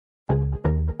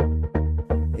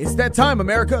It's that time,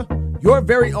 America. Your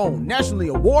very own nationally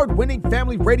award-winning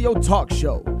family radio talk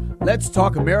show, Let's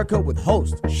Talk America with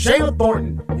host Shayla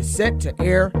Thornton, is set to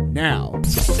air now.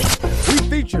 We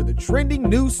feature the trending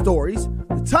news stories,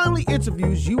 the timely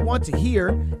interviews you want to hear,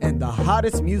 and the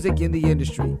hottest music in the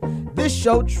industry. This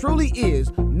show truly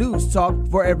is news talk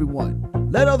for everyone.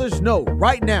 Let others know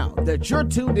right now that you're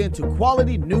tuned into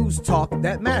quality news talk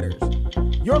that matters.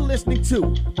 You're listening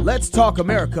to Let's Talk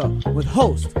America with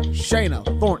host Shayna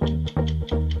Thornton.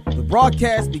 The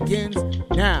broadcast begins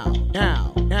now.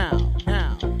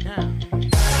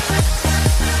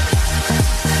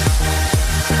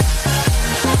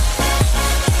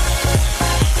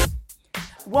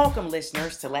 Welcome,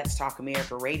 listeners, to Let's Talk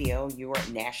America Radio, your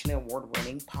national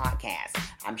award-winning podcast.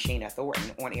 I'm Shayna Thornton,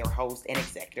 on-air host and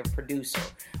executive producer.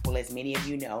 Well, as many of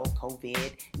you know,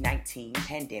 COVID-19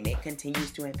 pandemic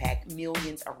continues to impact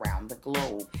millions around the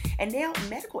globe. And now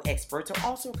medical experts are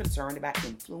also concerned about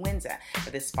influenza for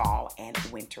this fall and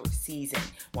winter season.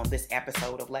 On this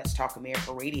episode of Let's Talk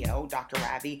America Radio, Dr.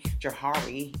 Ravi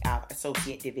Jhaveri,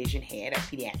 Associate Division Head of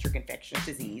Pediatric Infectious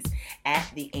Disease at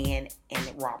the Ann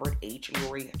and Robert H.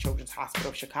 Lurie Children's Hospital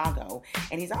of Chicago,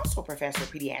 and he's also a professor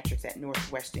of pediatrics at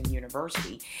Northwestern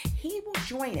University. He will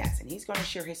join us, and he's going to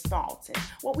share his thoughts and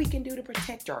what we can do to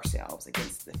protect ourselves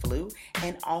against the flu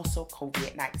and also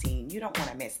COVID-19. You don't want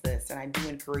to miss this, and I do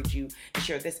encourage you to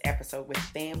share this episode with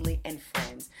family and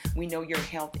friends. We know your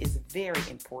health is very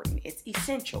important. It's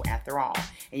essential after all,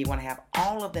 and you want to have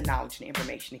all of the knowledge and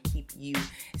information to keep you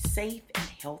safe and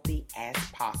healthy as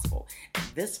possible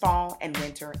this fall and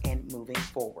winter and moving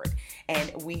forward. And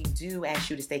we do ask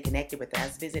you to stay connected with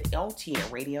us. Visit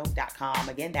ltaradio.com.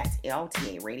 Again, that's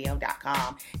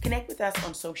ltaradio.com. Connect with us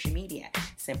on social media.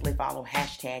 Simply follow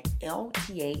hashtag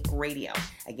LTA Radio.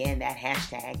 Again, that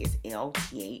hashtag is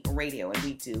LTA Radio, and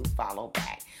we do follow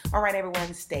back. All right,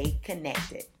 everyone, stay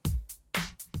connected.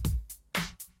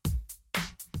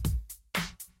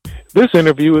 This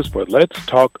interview is for Let's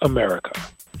Talk America.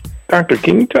 Doctor,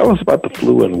 can you tell us about the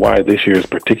flu and why this year is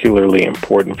particularly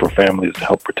important for families to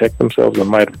help protect themselves in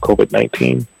light of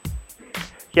COVID-19?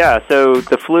 Yeah, so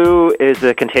the flu is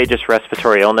a contagious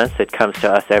respiratory illness. It comes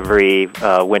to us every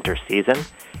winter season,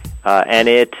 and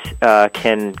it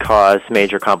can cause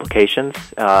major complications.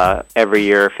 Every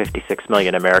year, 56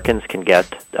 million Americans do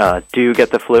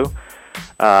get the flu,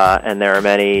 and there are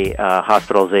many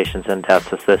hospitalizations and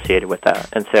deaths associated with that.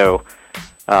 And so,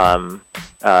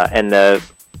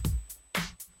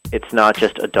 it's not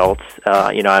just adults.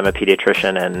 I'm a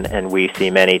pediatrician, and we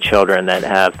see many children that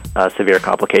have severe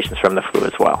complications from the flu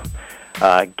as well.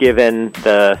 Given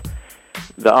the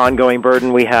ongoing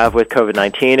burden we have with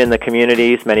COVID-19 in the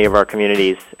communities, many of our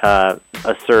communities, a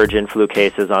surge in flu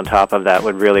cases on top of that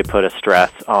would really put a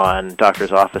stress on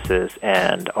doctors' offices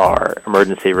and our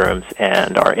emergency rooms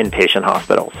and our inpatient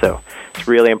hospitals. So it's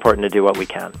really important to do what we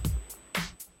can.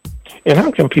 And how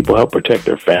can people help protect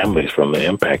their families from the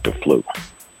impact of flu?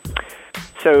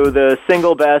 So the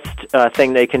single best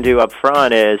thing they can do up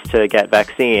front is to get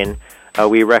vaccine.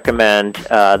 We recommend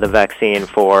the vaccine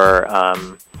for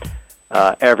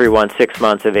everyone 6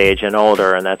 months of age and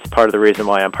older, and that's part of the reason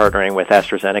why I'm partnering with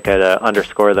AstraZeneca to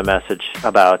underscore the message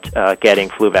about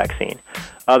getting flu vaccine.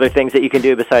 Other things that you can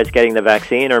do besides getting the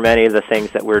vaccine are many of the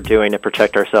things that we're doing to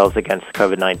protect ourselves against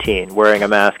COVID-19. Wearing a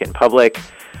mask in public,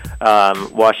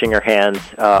 washing your hands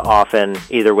often,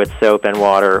 either with soap and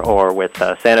water or with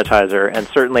sanitizer. And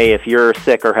certainly if you're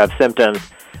sick or have symptoms,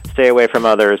 stay away from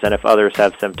others. And if others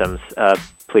have symptoms,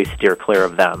 please steer clear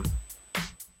of them.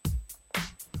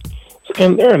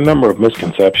 And there are a number of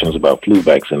misconceptions about flu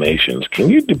vaccinations. Can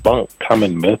you debunk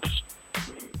common myths?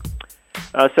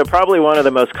 So probably one of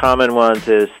the most common ones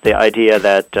is the idea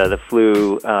that the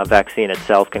flu vaccine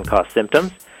itself can cause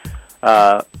symptoms.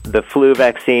 The flu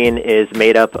vaccine is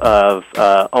made up of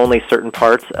only certain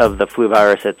parts of the flu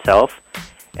virus itself,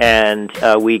 and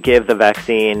we give the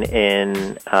vaccine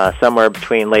in somewhere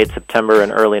between late September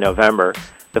and early November.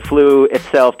 The flu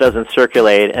itself doesn't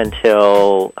circulate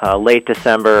until late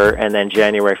December and then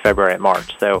January, February, and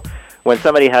March. So when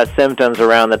somebody has symptoms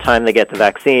around the time they get the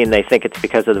vaccine, they think it's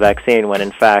because of the vaccine, when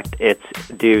in fact it's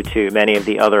due to many of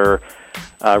the other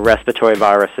respiratory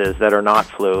viruses that are not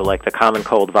flu, like the common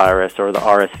cold virus or the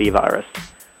RSV virus.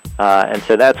 And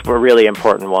so that's a really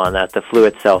important one, that the flu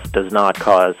itself does not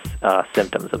cause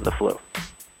symptoms of the flu.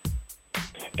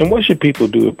 And what should people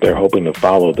do if they're hoping to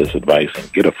follow this advice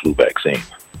and get a flu vaccine?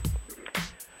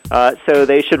 So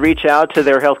they should reach out to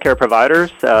their healthcare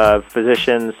providers,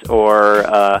 physicians or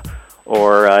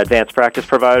advanced practice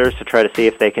providers, to try to see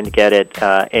if they can get it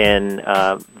in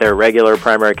their regular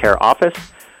primary care office.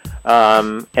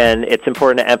 And it's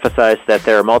important to emphasize that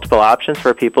there are multiple options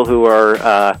for people who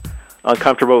are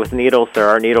uncomfortable with needles. There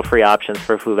are needle-free options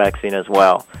for flu vaccine as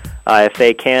well. If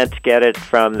they can't get it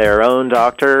from their own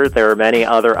doctor, there are many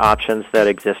other options that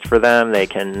exist for them. They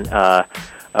can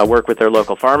work with their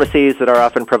local pharmacies that are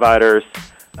often providers.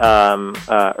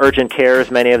 Urgent cares,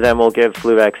 many of them will give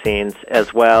flu vaccines,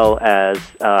 as well as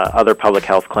other public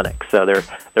health clinics. So there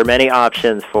are many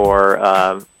options for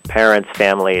parents,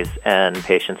 families, and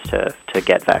patients to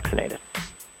get vaccinated.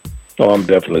 Oh, I'm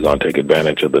definitely going to take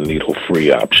advantage of the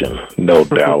needle-free option, no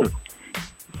doubt.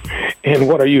 And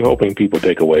what are you hoping people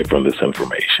take away from this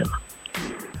information?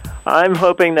 I'm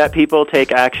hoping that people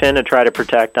take action and try to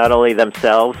protect not only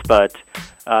themselves, but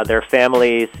their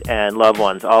families and loved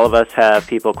ones. All of us have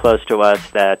people close to us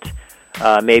that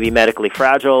may be medically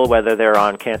fragile, whether they're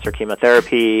on cancer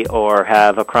chemotherapy or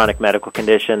have a chronic medical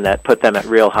condition that put them at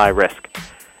real high risk.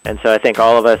 And so I think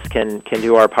all of us can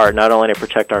do our part, not only to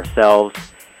protect ourselves,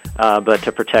 but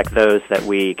to protect those that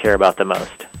we care about the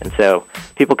most. And so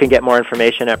people can get more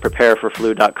information at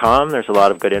prepareforflu.com. There's a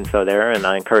lot of good info there, and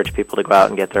I encourage people to go out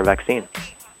and get their vaccine.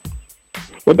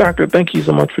 Well, Doctor, thank you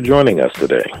so much for joining us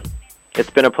today.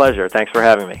 It's been a pleasure. Thanks for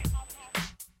having me.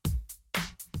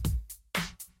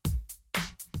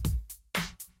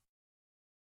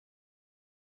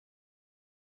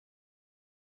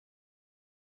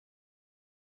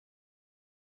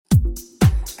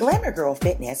 Glamour Girl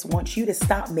Fitness wants you to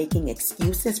stop making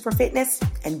excuses for fitness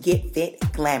and get fit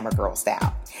Glamour Girl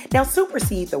style. Now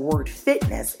supersede the word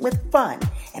fitness with fun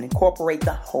and incorporate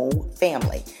the whole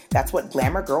family. That's what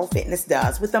Glamour Girl Fitness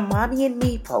does with the Mommy and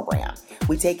Me program.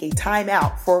 We take a time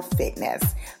out for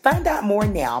fitness. Find out more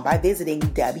now by visiting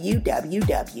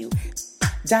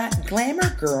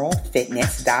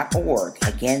www.glamourgirlfitness.org.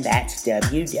 Again, that's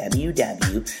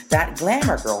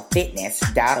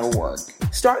www.glamourgirlfitness.org.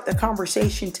 Start the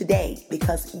conversation today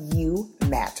because you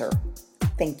matter.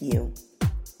 Thank you.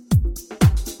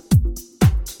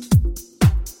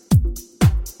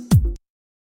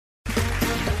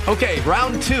 Okay,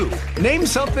 round two. Name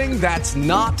something that's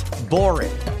not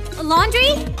boring. A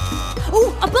laundry?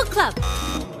 Ooh, a book club.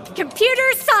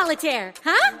 Computer solitaire,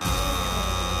 huh?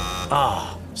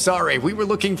 Ah, oh, sorry, we were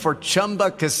looking for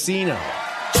Chumba Casino.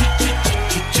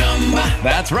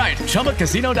 That's right,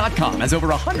 ChumbaCasino.com has over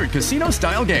 100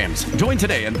 casino-style games. Join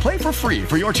today and play for free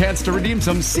for your chance to redeem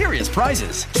some serious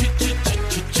prizes.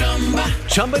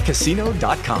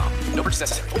 ChumbaCasino.com. No purchase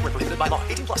necessary. Void where prohibited by law.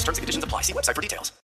 18+ terms and conditions apply. See website for details.